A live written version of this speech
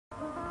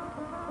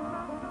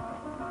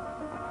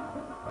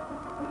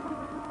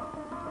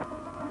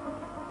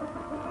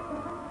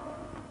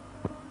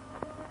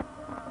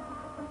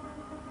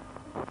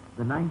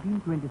The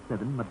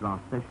 1927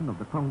 Madras session of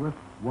the Congress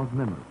was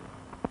memorable.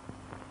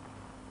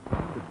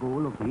 The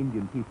goal of the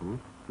Indian people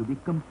to be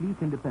complete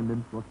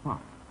independence was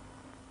passed.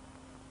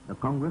 The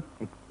Congress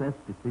expressed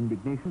its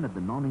indignation at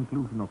the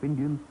non-inclusion of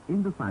Indians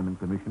in the Simon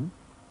Commission,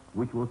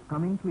 which was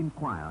coming to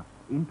inquire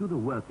into the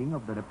working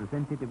of the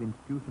representative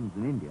institutions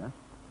in India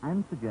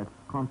and suggest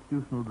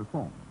constitutional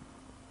reform.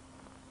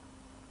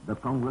 The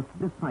Congress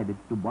decided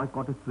to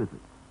boycott its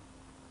visit.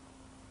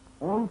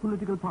 All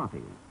political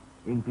parties,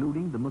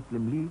 including the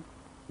Muslim League,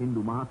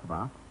 Hindu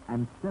Mahatma,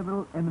 and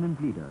several eminent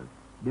leaders,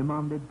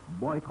 demanded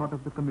boycott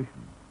of the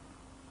commission.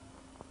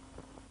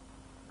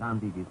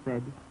 Gandhiji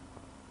said,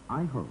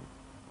 "I hope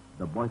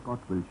the boycott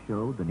will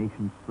show the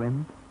nation's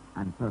strength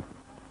and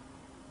purpose."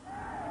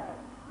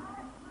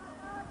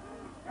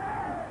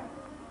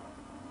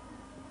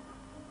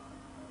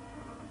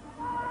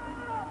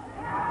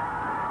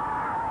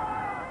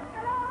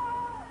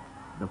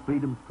 The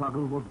freedom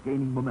struggle was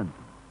gaining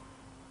momentum.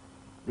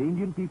 The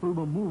Indian people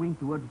were moving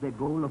towards their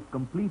goal of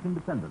complete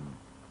independence,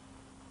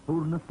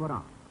 Purna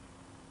Swaraj.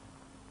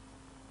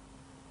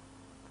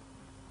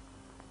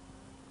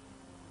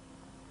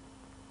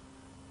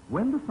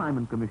 When the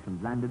Simon Commission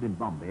landed in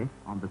Bombay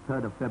on the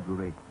 3rd of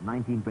February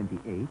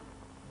 1928,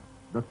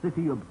 the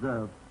city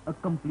observed a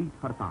complete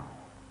hartal.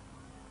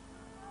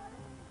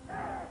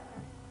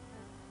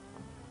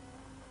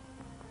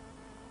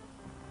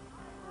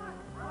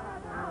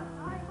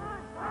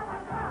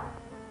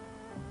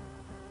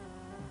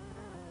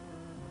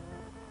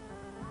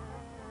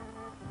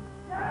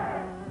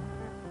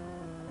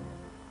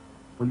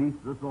 Police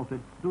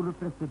resorted to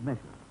repressive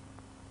measures.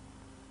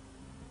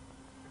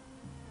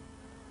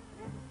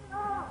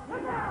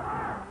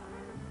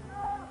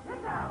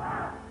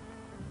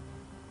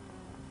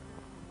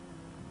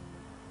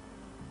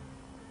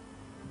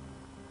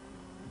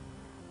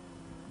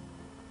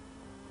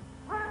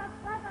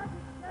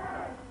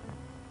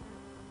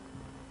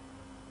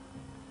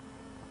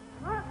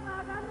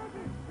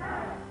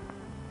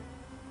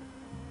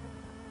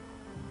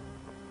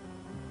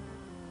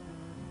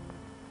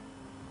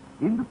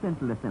 In the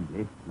Central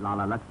Assembly,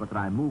 Lala Lajpat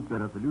Rai moved a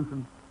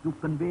resolution to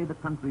convey the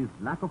country's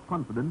lack of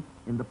confidence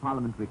in the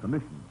Parliamentary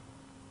Commission,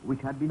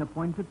 which had been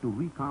appointed to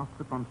recast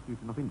the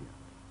Constitution of India.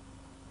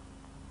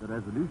 The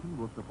resolution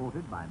was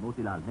supported by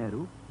Motilal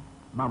Nehru,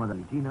 Muhammad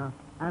Ali Jinnah,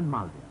 and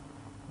Malviya.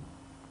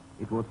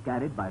 It was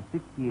carried by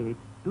 68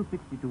 to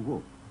 62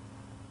 votes.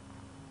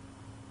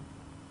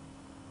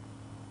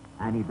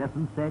 Annie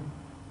Besant said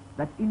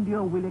that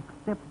India will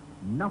accept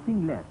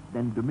nothing less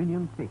than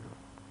dominion status.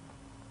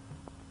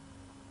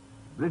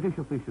 British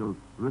officials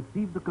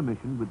received the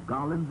commission with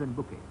garlands and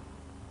bouquets,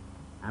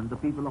 and the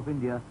people of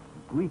India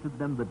greeted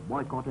them with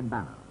boycott and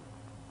banners.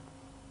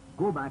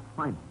 Go back,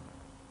 Simon.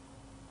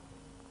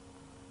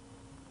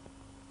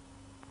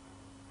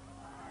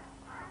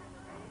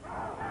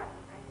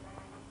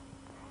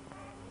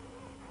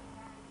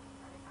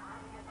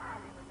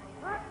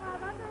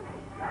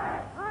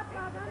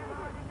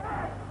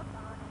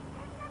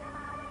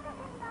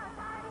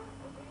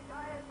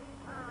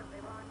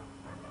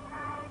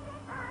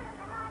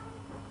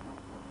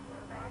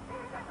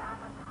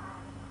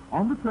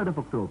 On the 3rd of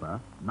October,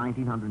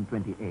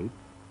 1928,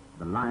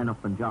 the Lion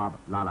of Punjab,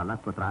 Lala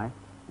Lajpat Rai,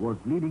 was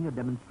leading a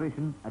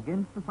demonstration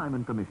against the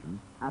Simon Commission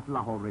at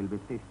Lahore railway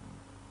station.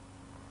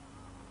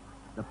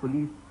 The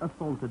police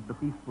assaulted the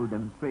peaceful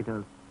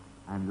demonstrators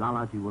and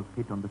Lalaji was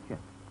hit on the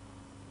chest.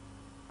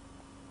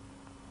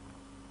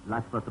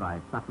 Lajpat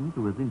Rai succumbed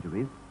to his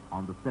injuries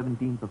on the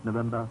 17th of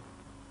November,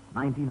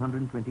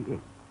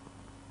 1928.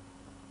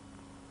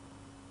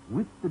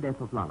 With the death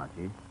of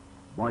Lalaji,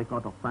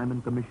 boycott of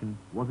Simon Commission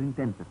was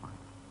intensified.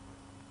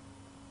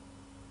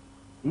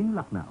 In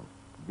Lucknow,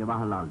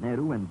 Jawaharlal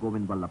Nehru and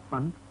Govind Vallabh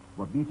Pant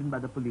were beaten by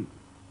the police.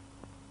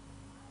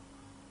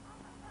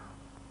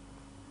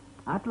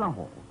 At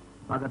Lahore,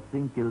 Bhagat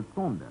Singh killed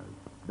Saunders,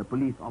 the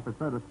police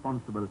officer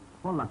responsible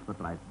for Lajpat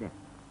Rai's death.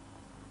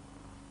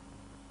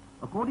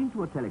 According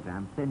to a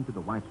telegram sent to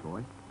the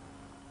Viceroy,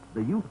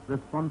 the youth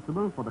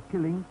responsible for the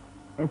killing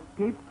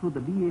escaped through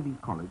the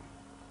DAV college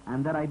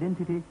and their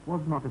identity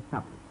was not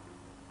established.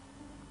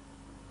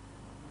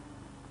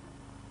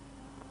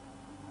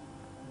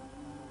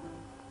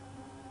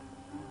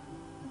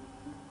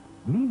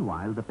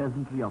 Meanwhile, the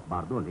peasantry of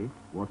Bardoli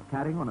was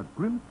carrying on a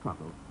grim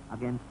struggle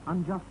against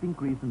unjust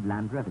increase in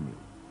land revenue.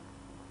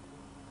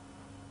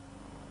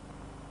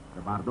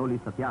 The Bardoli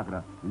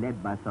Satyagraha,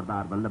 led by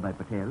Sardar Vallabhbhai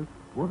Patel,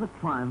 was a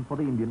triumph for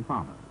the Indian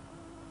farmers.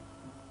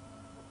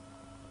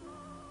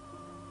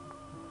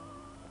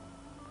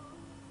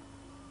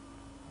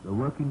 The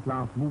working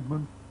class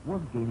movement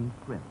was gaining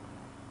strength.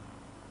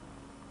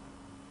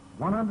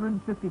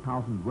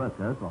 150,000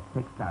 workers of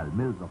textile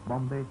mills of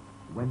Bombay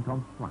went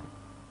on strike.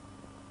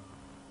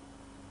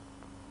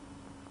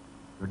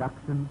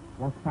 Production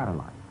was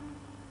paralyzed.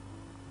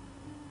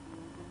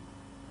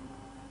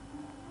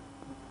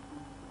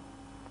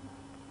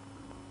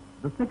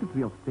 The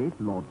Secretary of State,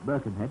 Lord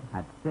Birkenhead,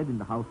 had said in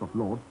the House of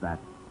Lords that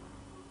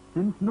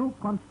since no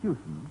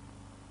constitution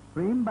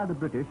framed by the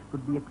British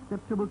could be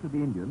acceptable to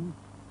the Indians,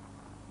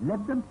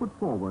 let them put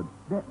forward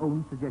their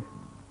own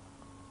suggestions.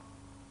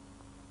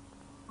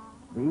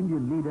 The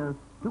Indian leaders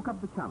took up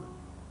the challenge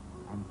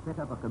and set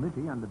up a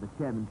committee under the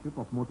chairmanship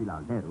of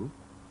Motilal Nehru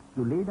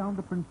to lay down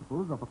the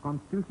principles of a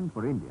constitution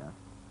for India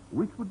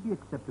which would be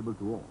acceptable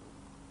to all.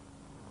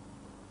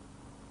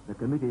 The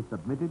committee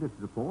submitted its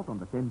report on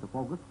the 10th of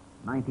August,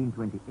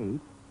 1928,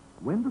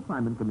 when the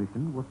Simon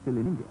Commission was still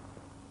in India.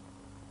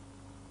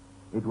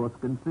 It was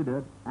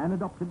considered and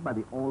adopted by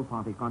the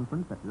All-Party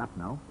Conference at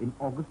Lucknow in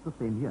August the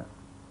same year.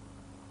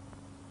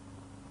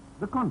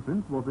 The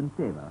conference was in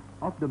favor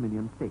of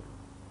dominion status.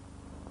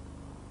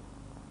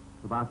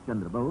 Subhash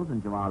Chandra Bose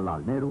and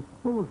Jawaharlal Nehru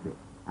opposed it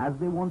as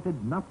they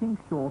wanted nothing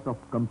short of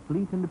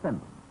complete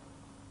independence.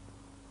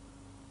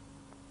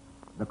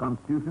 The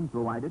Constitution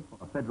provided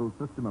for a federal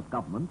system of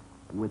government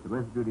with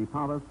residuary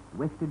powers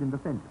vested in the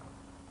center.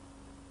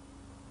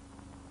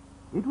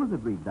 It was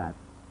agreed that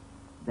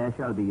there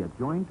shall be a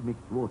joint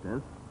mixed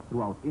voters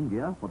throughout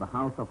India for the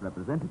House of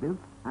Representatives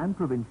and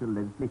provincial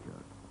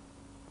legislatures.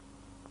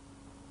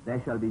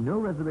 There shall be no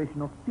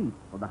reservation of seats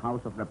for the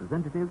House of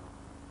Representatives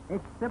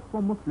except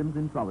for Muslims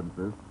in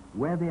provinces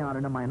where they are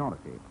in a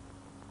minority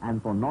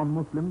and for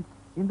non-Muslims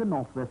in the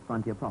northwest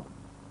frontier province.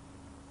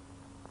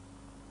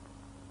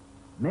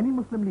 Many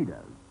Muslim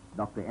leaders,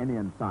 Dr.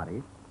 M.A.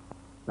 Ansari,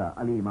 Sir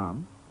Ali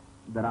Imam,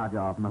 the Raja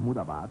of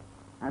Mahmudabad,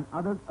 and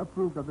others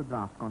approved of the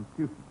draft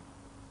constitution.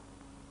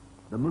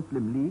 The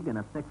Muslim League and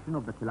a section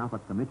of the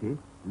Khilafat Committee,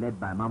 led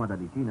by Muhammad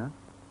Ali Jinnah,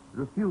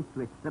 refused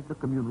to accept the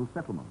communal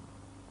settlement,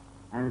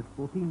 and its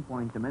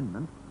 14-point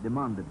amendment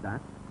demanded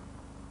that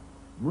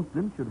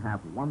Muslims should have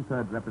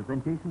one-third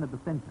representation at the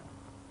center.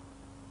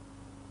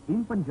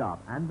 In Punjab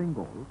and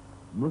Bengal,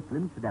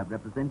 Muslims should have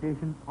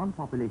representation on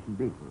population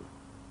basis,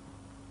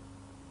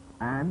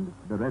 and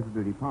the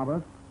residuary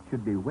powers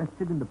should be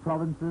vested in the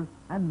provinces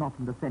and not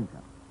in the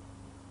center.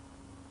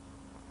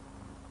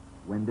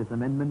 When this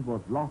amendment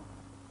was lost,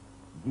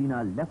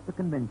 Jinnah left the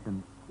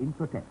convention in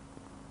protest.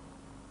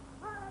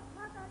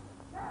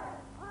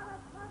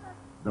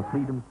 The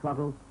freedom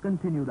struggle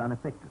continued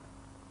unaffected.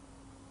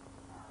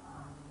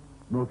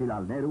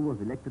 Motilal Nehru was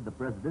elected the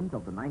president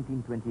of the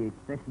 1928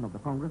 session of the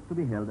Congress to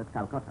be held at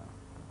Calcutta.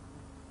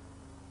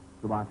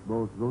 Subhash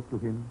Bose wrote to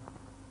him,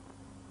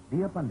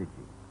 "Dear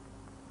Panditji,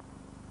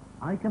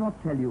 I cannot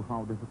tell you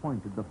how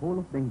disappointed the whole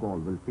of Bengal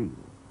will feel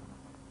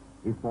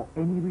if for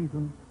any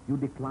reason you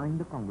decline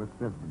the Congress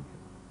presidency."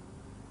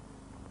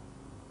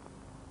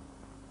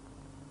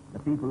 The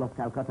people of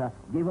Calcutta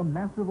gave a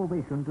massive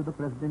ovation to the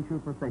presidential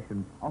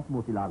procession of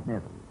Motilal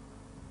Nehru.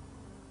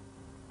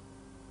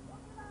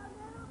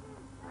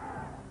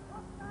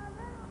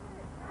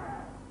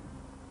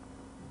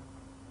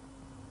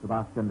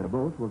 Subhash Chandra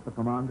Bose was the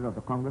commander of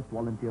the Congress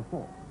Volunteer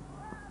Force.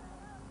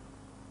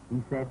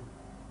 He said,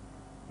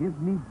 "Give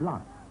me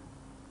blood,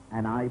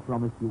 and I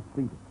promise you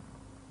freedom."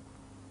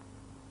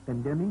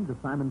 Condemning the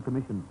Simon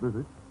Commission's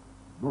visit,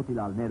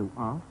 Motilal Nehru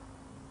asked,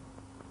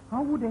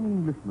 "How would any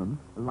Englishman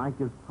like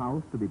his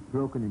house to be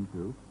broken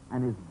into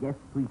and his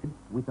guests treated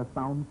with a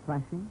sound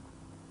thrashing?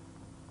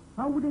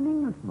 How would an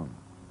Englishman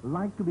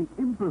like to be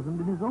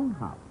imprisoned in his own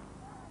house?"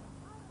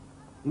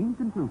 In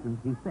conclusion,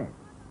 he said,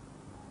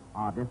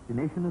 "Our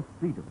destination is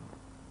freedom,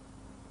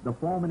 the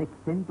form and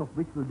extent of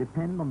which will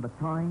depend on the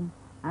time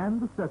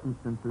and the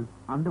circumstances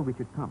under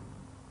which it comes."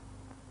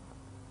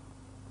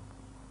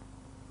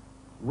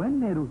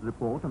 When Nehru's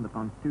report on the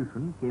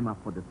Constitution came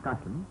up for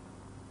discussion,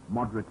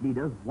 moderate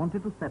leaders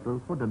wanted to settle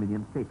for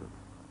dominion status.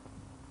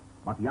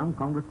 But young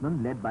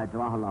congressmen led by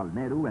Jawaharlal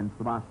Nehru and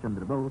Subhash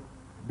Chandra Bose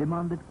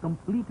demanded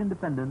complete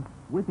independence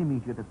with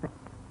immediate effect.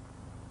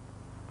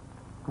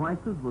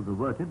 Crisis was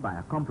averted by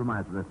a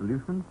compromise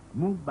resolution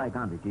moved by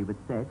Gandhiji, which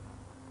said,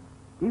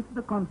 if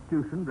the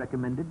Constitution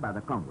recommended by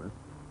the Congress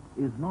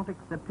is not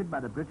accepted by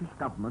the British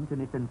government in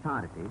its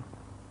entirety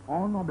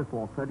on or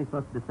before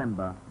 31st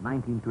December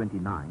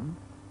 1929,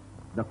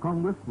 the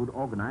Congress would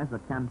organize a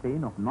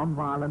campaign of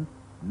non-violence,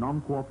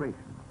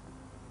 non-cooperation.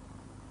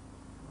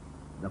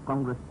 The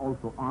Congress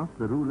also asked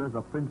the rulers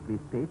of princely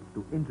states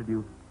to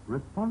introduce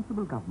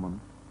responsible government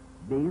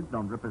based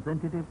on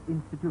representative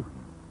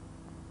institutions.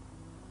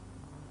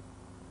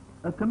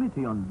 A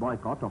committee on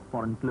boycott of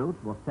foreign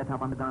clothes was set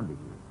up under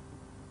Gandhiji.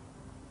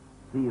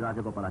 C.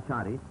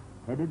 Rajagopalachari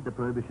headed the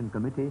Prohibition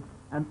Committee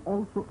and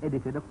also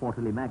edited a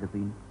quarterly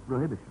magazine,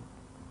 Prohibition.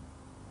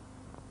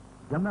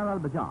 Jamnalal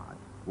Bajaj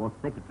was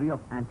secretary of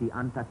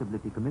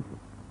Anti-Untouchability Committee.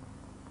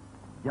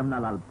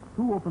 Jamnalal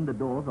too opened the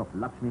doors of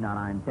Lakshmi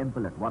Narayan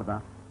Temple at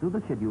Wardha to the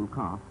scheduled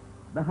caste,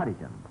 the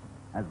Harijans,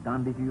 as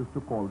Gandhiji used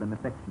to call them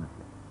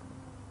affectionately.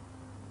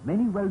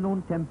 Many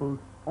well-known temples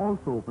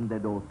also opened their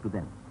doors to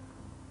them.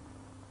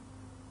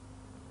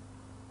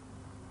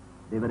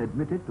 They were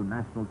admitted to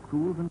national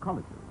schools and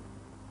colleges.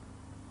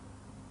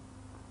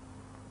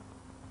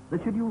 The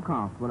scheduled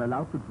castes were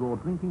allowed to draw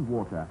drinking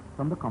water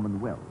from the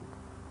common wells.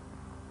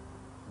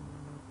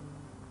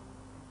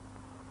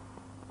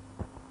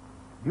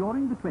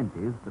 During the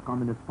 20s, the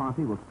Communist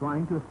Party was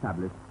trying to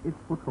establish its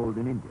foothold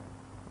in India.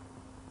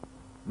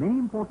 Many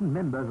important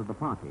members of the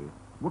party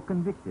were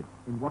convicted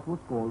in what was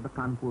called the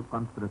Kanpur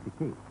conspiracy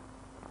case.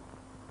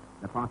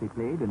 The party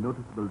played a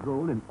noticeable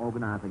role in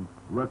organizing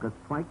workers'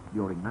 strikes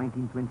during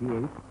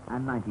 1928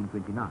 and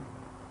 1929.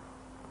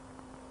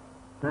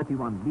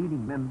 31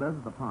 leading members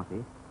of the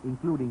party,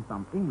 including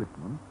some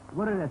Englishmen,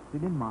 were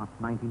arrested in March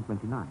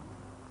 1929.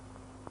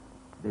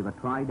 They were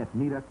tried at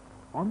Meerut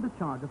on the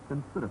charge of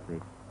conspiracy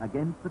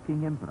against the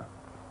King Emperor.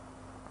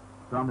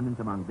 Prominent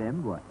among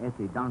them were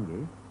S.A.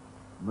 Dange,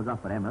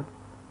 Muzaffar Ahmed,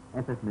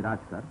 S.S.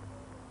 Mirajkar,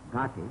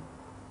 Ghate,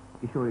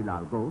 Kishori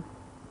Lal Ghosh,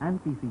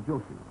 and P.C.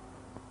 Joshi.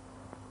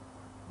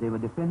 They were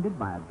defended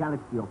by a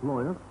galaxy of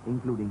lawyers,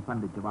 including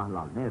Pandit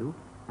Jawaharlal Nehru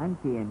and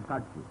K.N.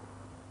 Kadju.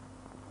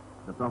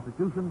 The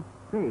prosecution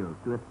failed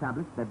to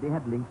establish that they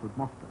had links with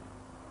Moscow.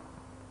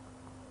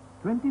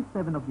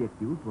 27 of the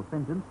accused were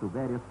sentenced to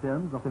various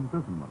terms of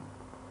imprisonment.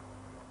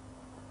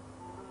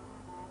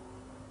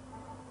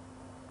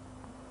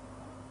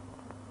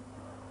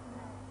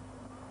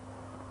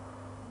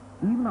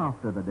 Even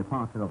after the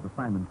departure of the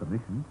Simon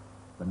Commission,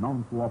 the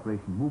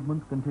non-cooperation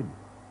movement continued.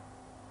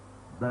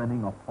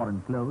 Burning of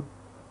foreign clothes,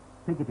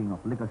 picketing of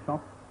liquor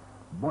shops,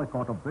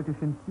 boycott of British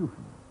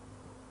institutions.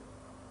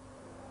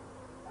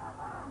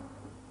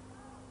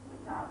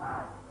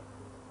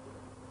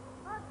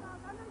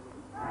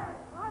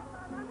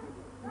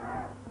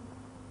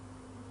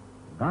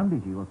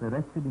 Gandhiji was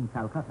arrested in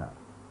Calcutta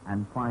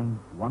and fined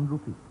 1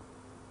 rupee.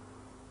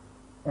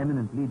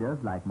 Eminent leaders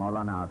like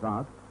Maulana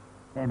Azad,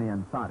 M.A.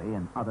 Ansari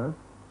and others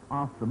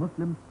asked the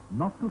Muslims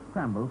not to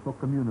scramble for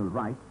communal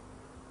rights,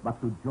 but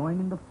to join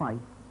in the fight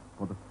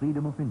for the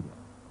freedom of India.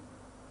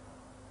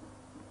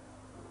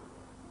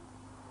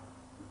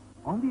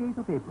 On the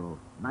 8th of April,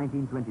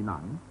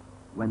 1929,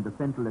 when the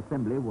Central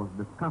Assembly was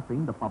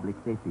discussing the Public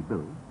Safety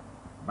Bill,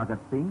 Bhagat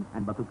Singh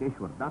and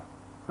Batukeshwar Dutt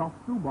tossed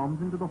 2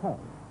 bombs into the hall.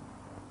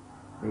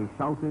 They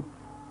shouted,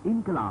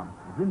 "Inqilab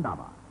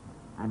Zindabad,"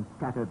 and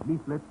scattered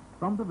leaflets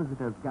from the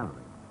visitors'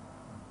 gallery.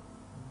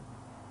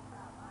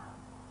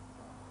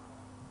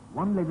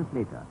 1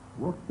 legislator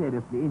was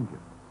seriously injured.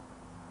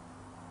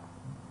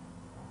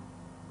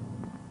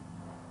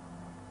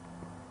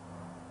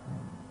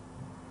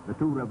 The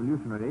 2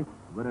 revolutionaries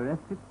were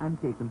arrested and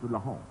taken to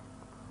Lahore.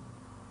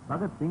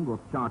 Bhagat Singh was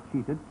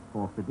charge-sheeted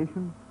for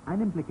sedition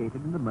and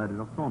implicated in the murder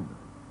of Saunders.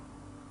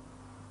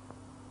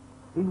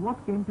 In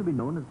what came to be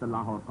known as the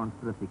Lahore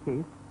conspiracy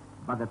case,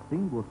 Bhagat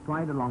Singh was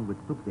tried along with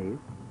Sukhdev,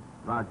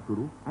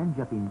 Rajguru and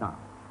Jatin Das.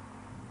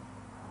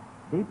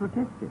 They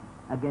protested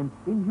against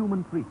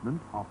inhuman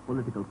treatment of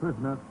political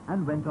prisoners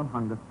and went on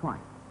hunger strike.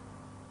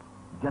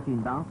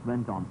 Jatin Das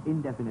went on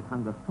indefinite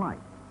hunger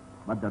strike,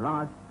 but the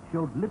Raj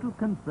showed little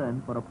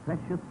concern for a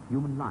precious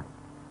human life.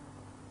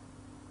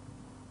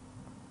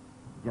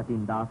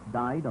 Jatin Das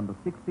died on the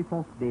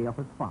 64th day of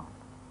his fast.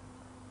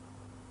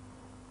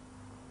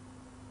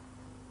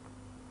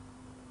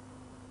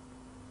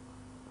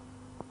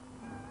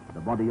 The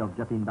body of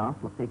Jatin Das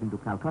was taken to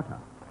Calcutta,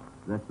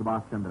 where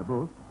Subhash Chandra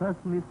Bose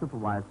personally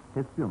supervised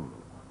his funeral.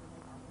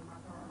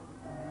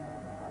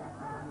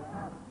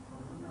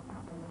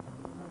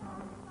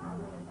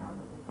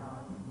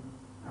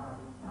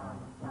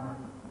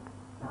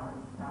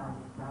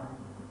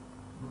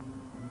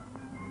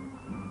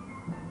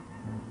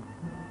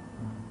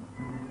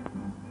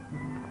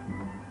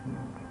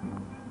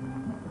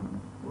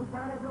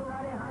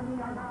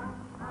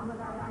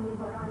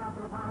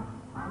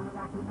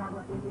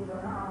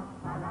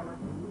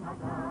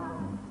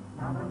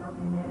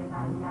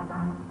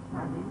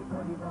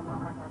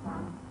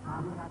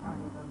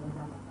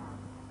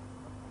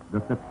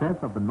 The success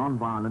of the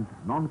non-violent,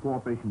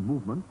 non-cooperation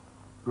movement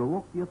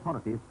provoked the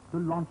authorities to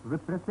launch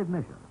repressive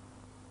measures.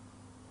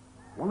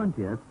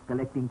 Volunteers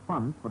collecting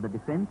funds for the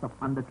defense of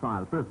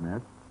under-trial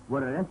prisoners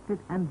were arrested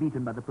and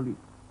beaten by the police.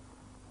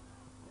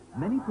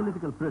 Many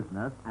political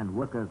prisoners and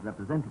workers'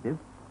 representatives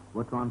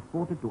were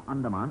transported to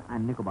Andaman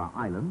and Nicobar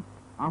Islands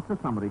after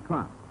summary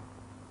trial.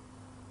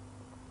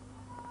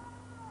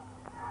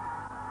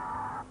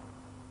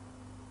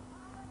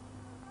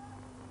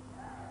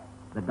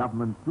 The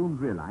government soon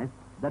realized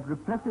that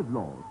repressive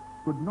laws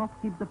could not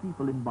keep the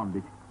people in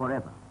bondage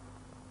forever.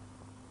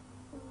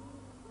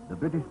 The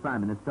British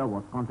Prime Minister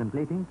was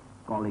contemplating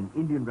calling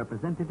Indian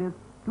representatives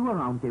to a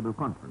roundtable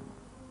conference.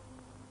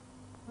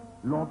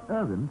 Lord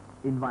Irwin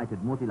invited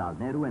Motilal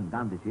Nehru and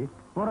Gandhiji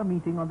for a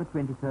meeting on the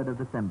 23rd of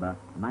December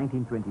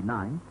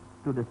 1929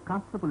 to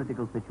discuss the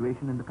political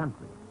situation in the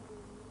country.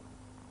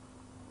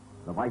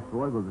 The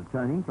Viceroy was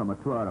returning from a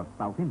tour of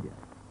South India.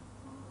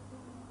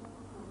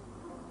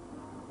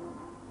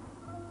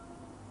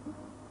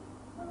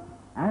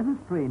 As his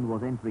train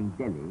was entering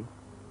Delhi,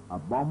 a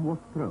bomb was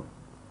thrown.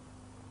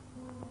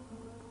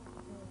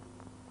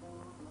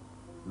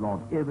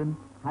 Lord Irwin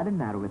had a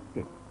narrow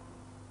escape.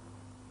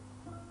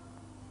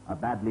 A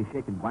badly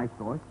shaken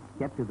Viceroy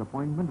kept his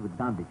appointment with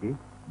Gandhiji,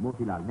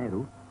 Motilal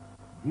Nehru,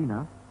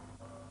 Jinnah,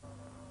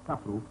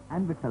 Safru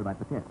and Vittalbhai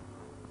Patel.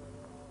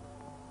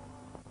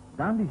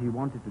 Gandhiji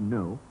wanted to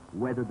know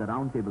whether the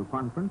roundtable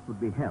conference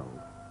would be held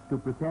to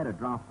prepare a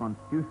draft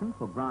constitution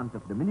for grant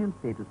of dominion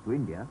status to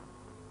India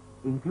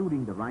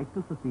including the right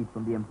to secede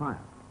from the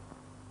empire.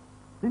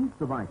 Since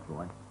the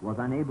Viceroy was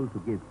unable to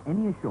give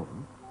any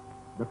assurance,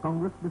 the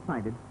Congress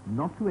decided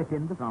not to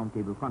attend the Round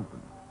Table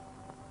Conference.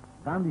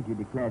 Gandhiji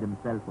declared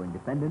himself for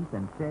independence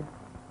and said,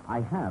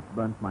 "I have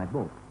burnt my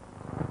boat."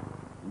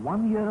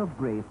 1 year of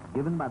grace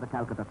given by the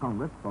Calcutta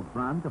Congress for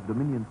grant of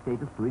dominion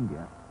status to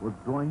India was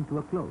drawing to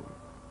a close.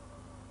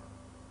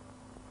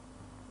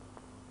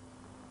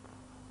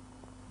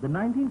 The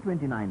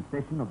 1929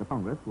 session of the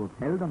Congress was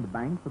held on the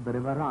banks of the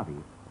river Ravi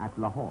at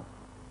Lahore.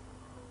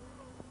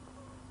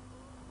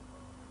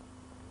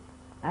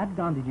 At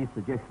Gandhiji's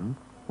suggestion,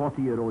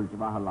 40-year-old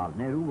Jawaharlal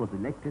Nehru was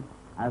elected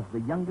as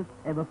the youngest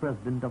ever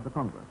president of the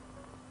Congress.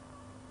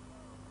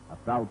 A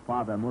proud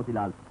father,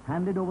 Motilal,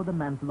 handed over the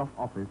mantle of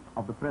office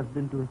of the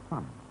president to his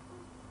son.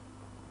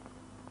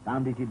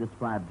 Gandhiji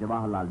described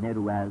Jawaharlal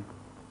Nehru as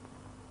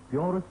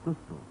pure as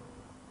crystal,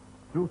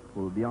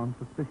 truthful beyond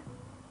suspicion,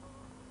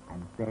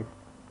 and said,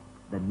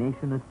 "The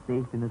nation is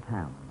safe in his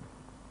hands."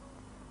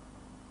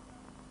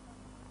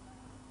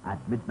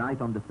 At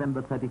midnight on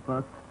December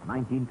 31st,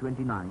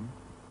 1929,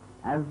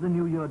 as the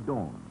new year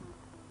dawned,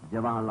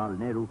 Jawaharlal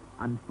Nehru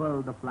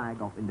unfurled the flag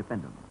of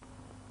independence.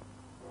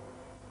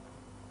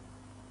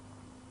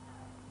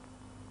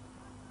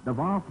 The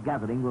vast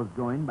gathering was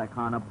joined by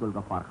Khan Abdul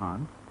Ghaffar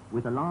Khan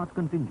with a large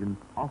contingent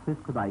of his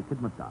Khudai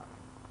Khidmatgar.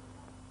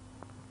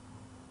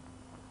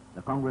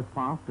 The Congress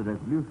passed a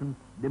resolution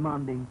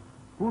demanding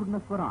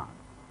Purna Swaraj,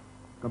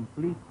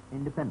 complete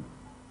independence.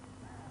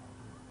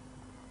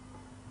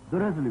 The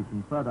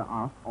resolution further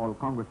asked all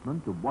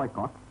congressmen to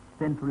boycott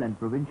central and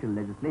provincial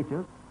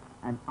legislatures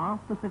and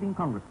asked the sitting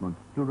congressmen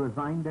to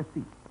resign their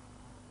seats.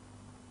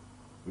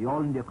 The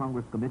All India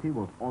Congress Committee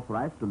was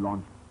authorized to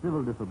launch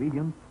civil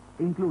disobedience,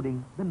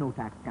 including the No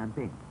Tax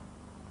campaign.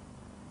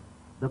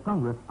 The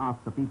Congress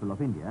asked the people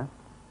of India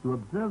to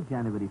observe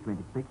January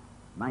 26,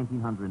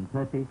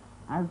 1930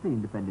 as the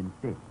Independence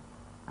Day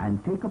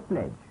and take a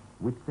pledge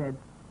which said,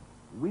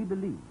 "We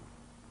believe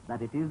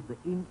that it is the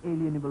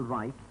inalienable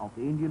right of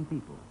the Indian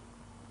people,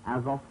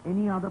 as of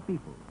any other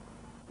people,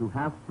 to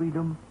have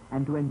freedom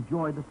and to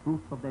enjoy the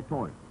fruits of their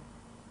toil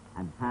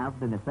and have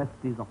the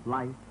necessities of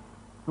life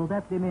so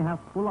that they may have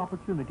full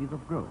opportunities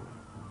of growth.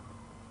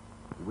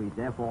 We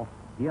therefore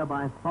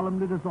hereby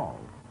solemnly resolve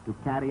to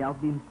carry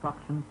out the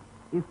instructions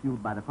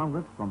issued by the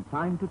Congress from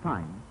time to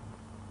time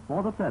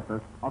for the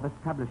purpose of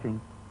establishing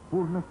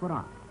Purna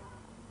Swaraj."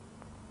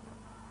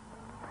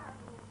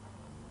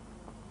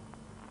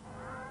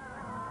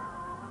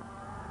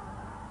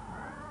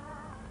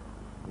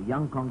 The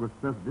young Congress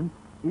president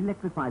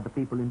electrified the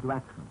people into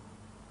action.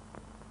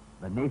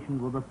 The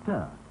nation was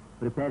astir,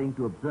 preparing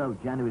to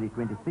observe January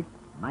 26,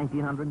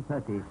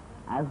 1930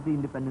 as the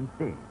Independence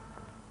Day,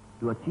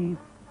 to achieve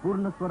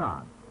Purna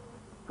Swaraj,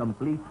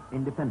 complete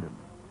independence.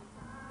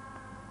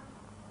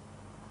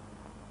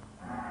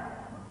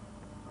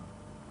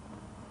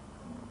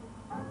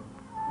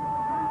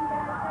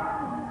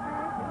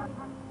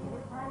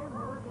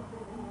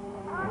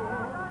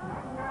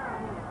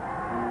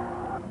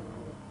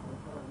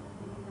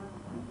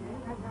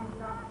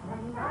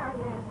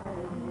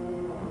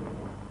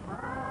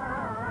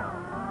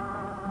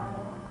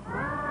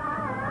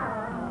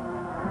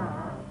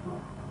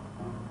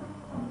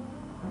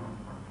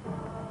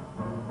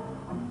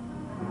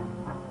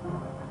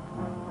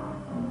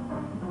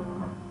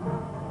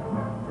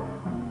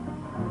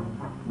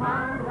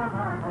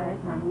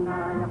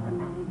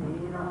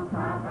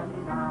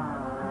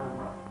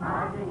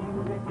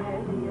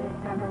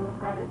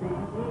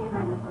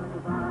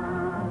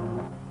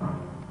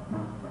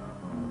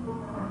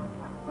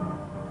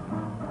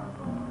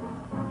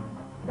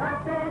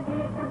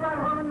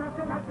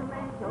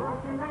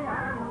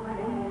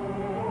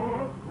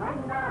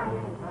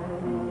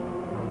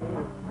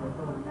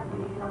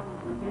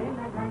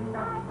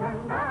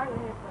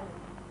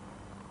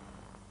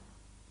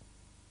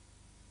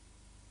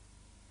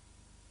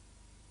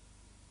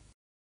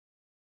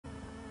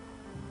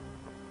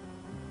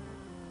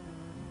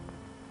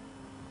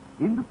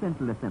 In the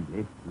Central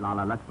Assembly,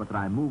 Lala Lajpat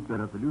Rai moved a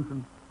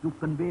resolution to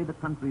convey the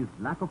country's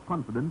lack of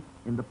confidence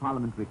in the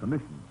Parliamentary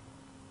Commission,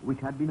 which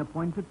had been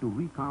appointed to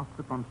recast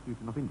the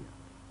Constitution of India.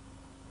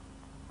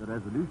 The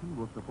resolution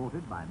was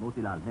supported by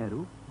Motilal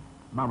Nehru,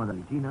 Muhammad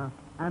Ali Jinnah,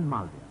 and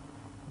Malviya.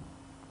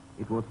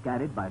 It was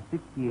carried by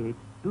 68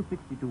 to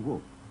 62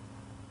 votes.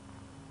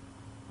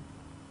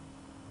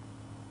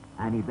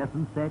 Annie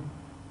Besant said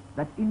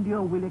that India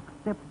will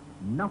accept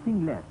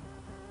nothing less.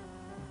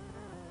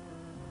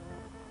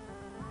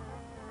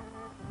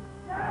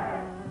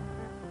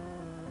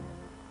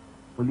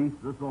 Police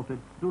resorted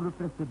to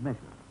repressive measures.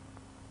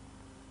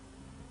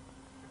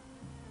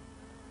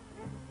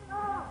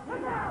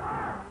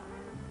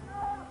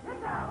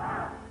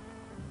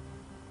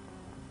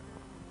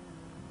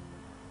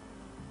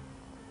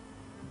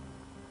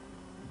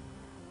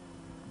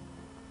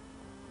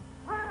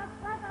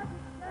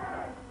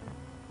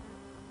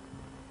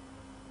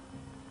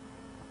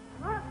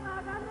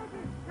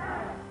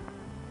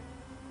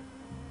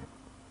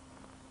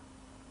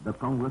 The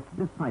Congress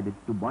decided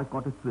to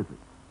boycott its visit.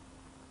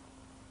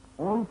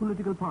 All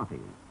political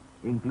parties,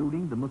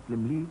 including the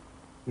Muslim League,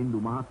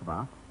 Hindu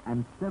Mahatma,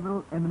 and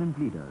several eminent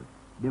leaders,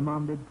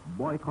 demanded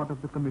boycott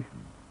of the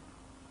commission.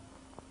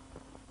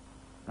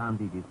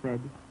 Gandhiji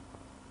said,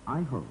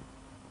 "I hope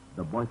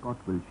the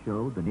boycott will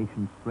show the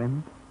nation's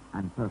strength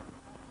and purpose."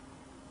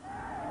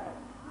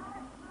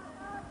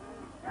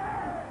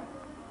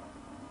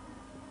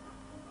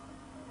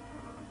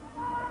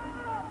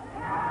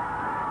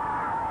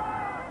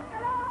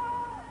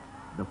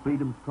 The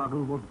freedom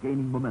struggle was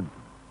gaining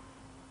momentum.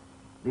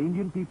 The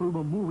Indian people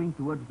were moving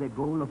towards their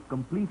goal of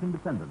complete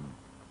independence,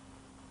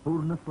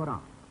 Purna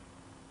Swaraj.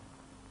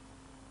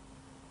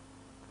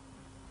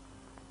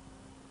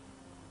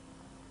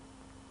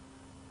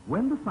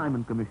 When the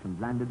Simon Commission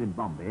landed in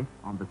Bombay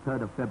on the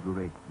 3rd of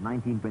February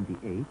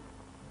 1928,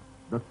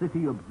 the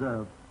city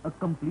observed a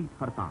complete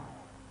hartal.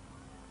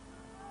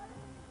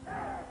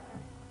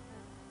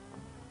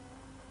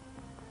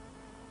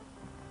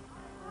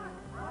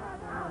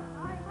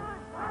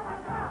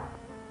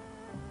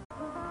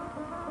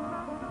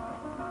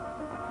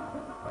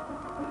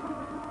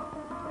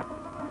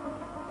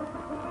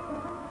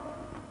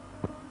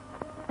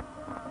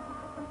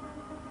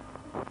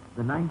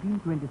 The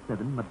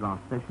 1927 Madras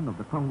session of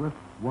the Congress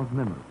was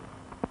memorable.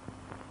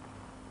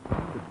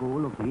 The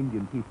goal of the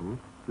Indian people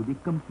to be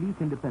complete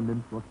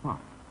independence was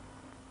passed.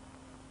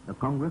 The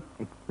Congress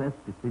expressed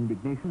its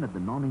indignation at the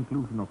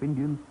non-inclusion of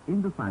Indians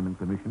in the Simon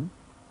Commission,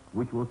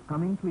 which was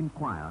coming to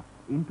inquire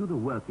into the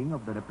working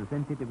of the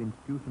representative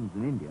institutions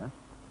in India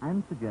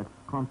and suggest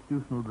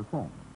constitutional reforms.